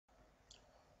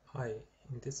Hi,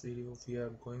 in this video we are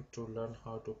going to learn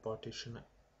how to partition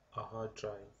a hard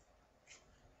drive.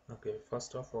 Okay,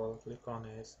 first of all click on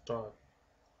a start,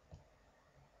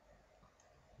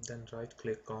 then right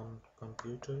click on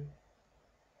computer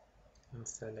and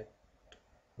select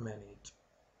manage.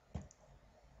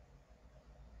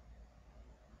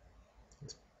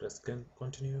 Just press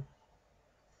continue.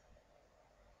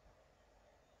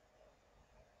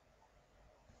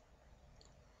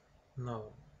 Now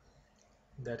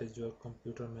that is your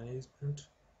computer management.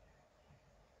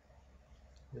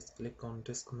 Just click on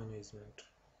disk management.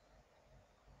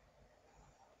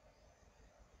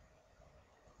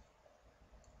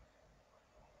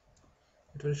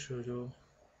 It will show you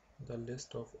the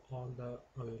list of all the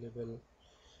available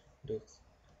disks.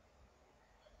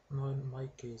 Now in my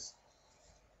case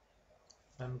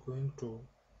I'm going to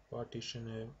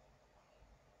partition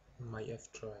my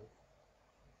F drive.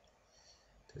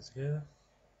 It is here.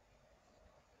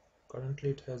 Currently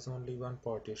it has only one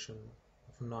partition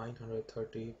of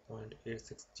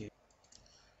 930.86 GB.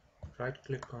 Right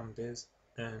click on this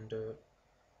and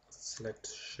select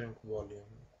shrink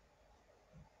volume.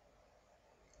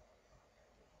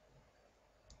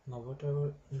 Now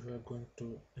whatever you are going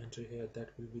to enter here,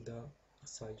 that will be the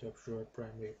size of your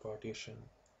primary partition.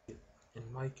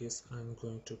 In my case I'm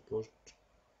going to put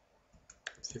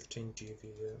 15 GB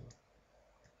here.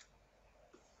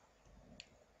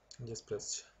 Just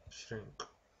press shrink.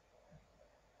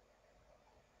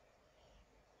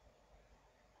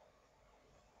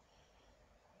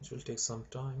 It will take some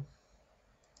time.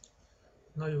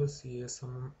 Now you will see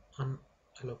some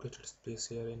unallocated space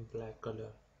here in black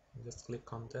color. Just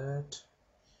click on that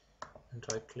and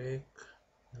right click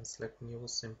and select new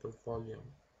simple volume.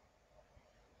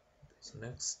 So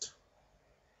next,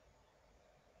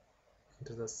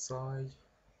 enter the size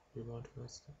we want to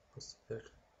press that.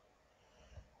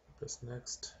 Press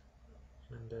next,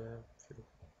 and if you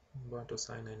want to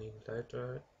sign any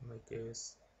letter, in my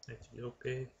case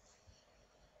OK,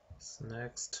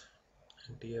 next,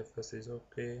 and DFS is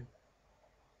OK.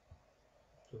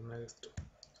 So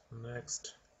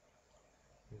next,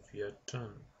 we are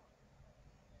done.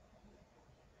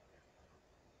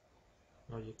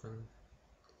 Now you can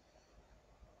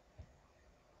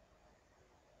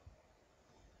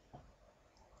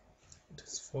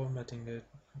just formatting it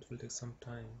will take some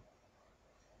time.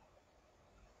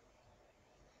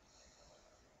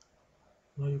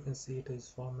 Now you can see it is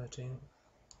formatting.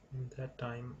 In that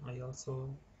time I also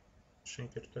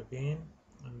shrink it again,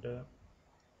 and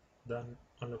then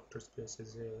unallocated space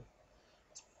is here.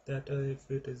 That if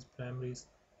it is primary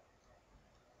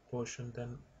portion,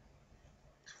 then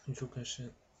you can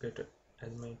shrink it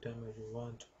as many times as you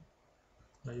want.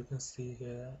 Now you can see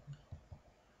here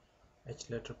H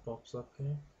letter pops up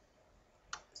here.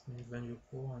 This means when you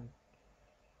go on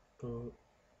to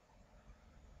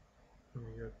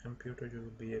your computer, you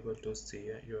will be able to see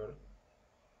your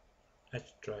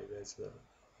H drive as well.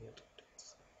 Here it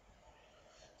is.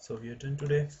 So we are done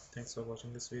today. Thanks for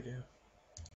watching this video.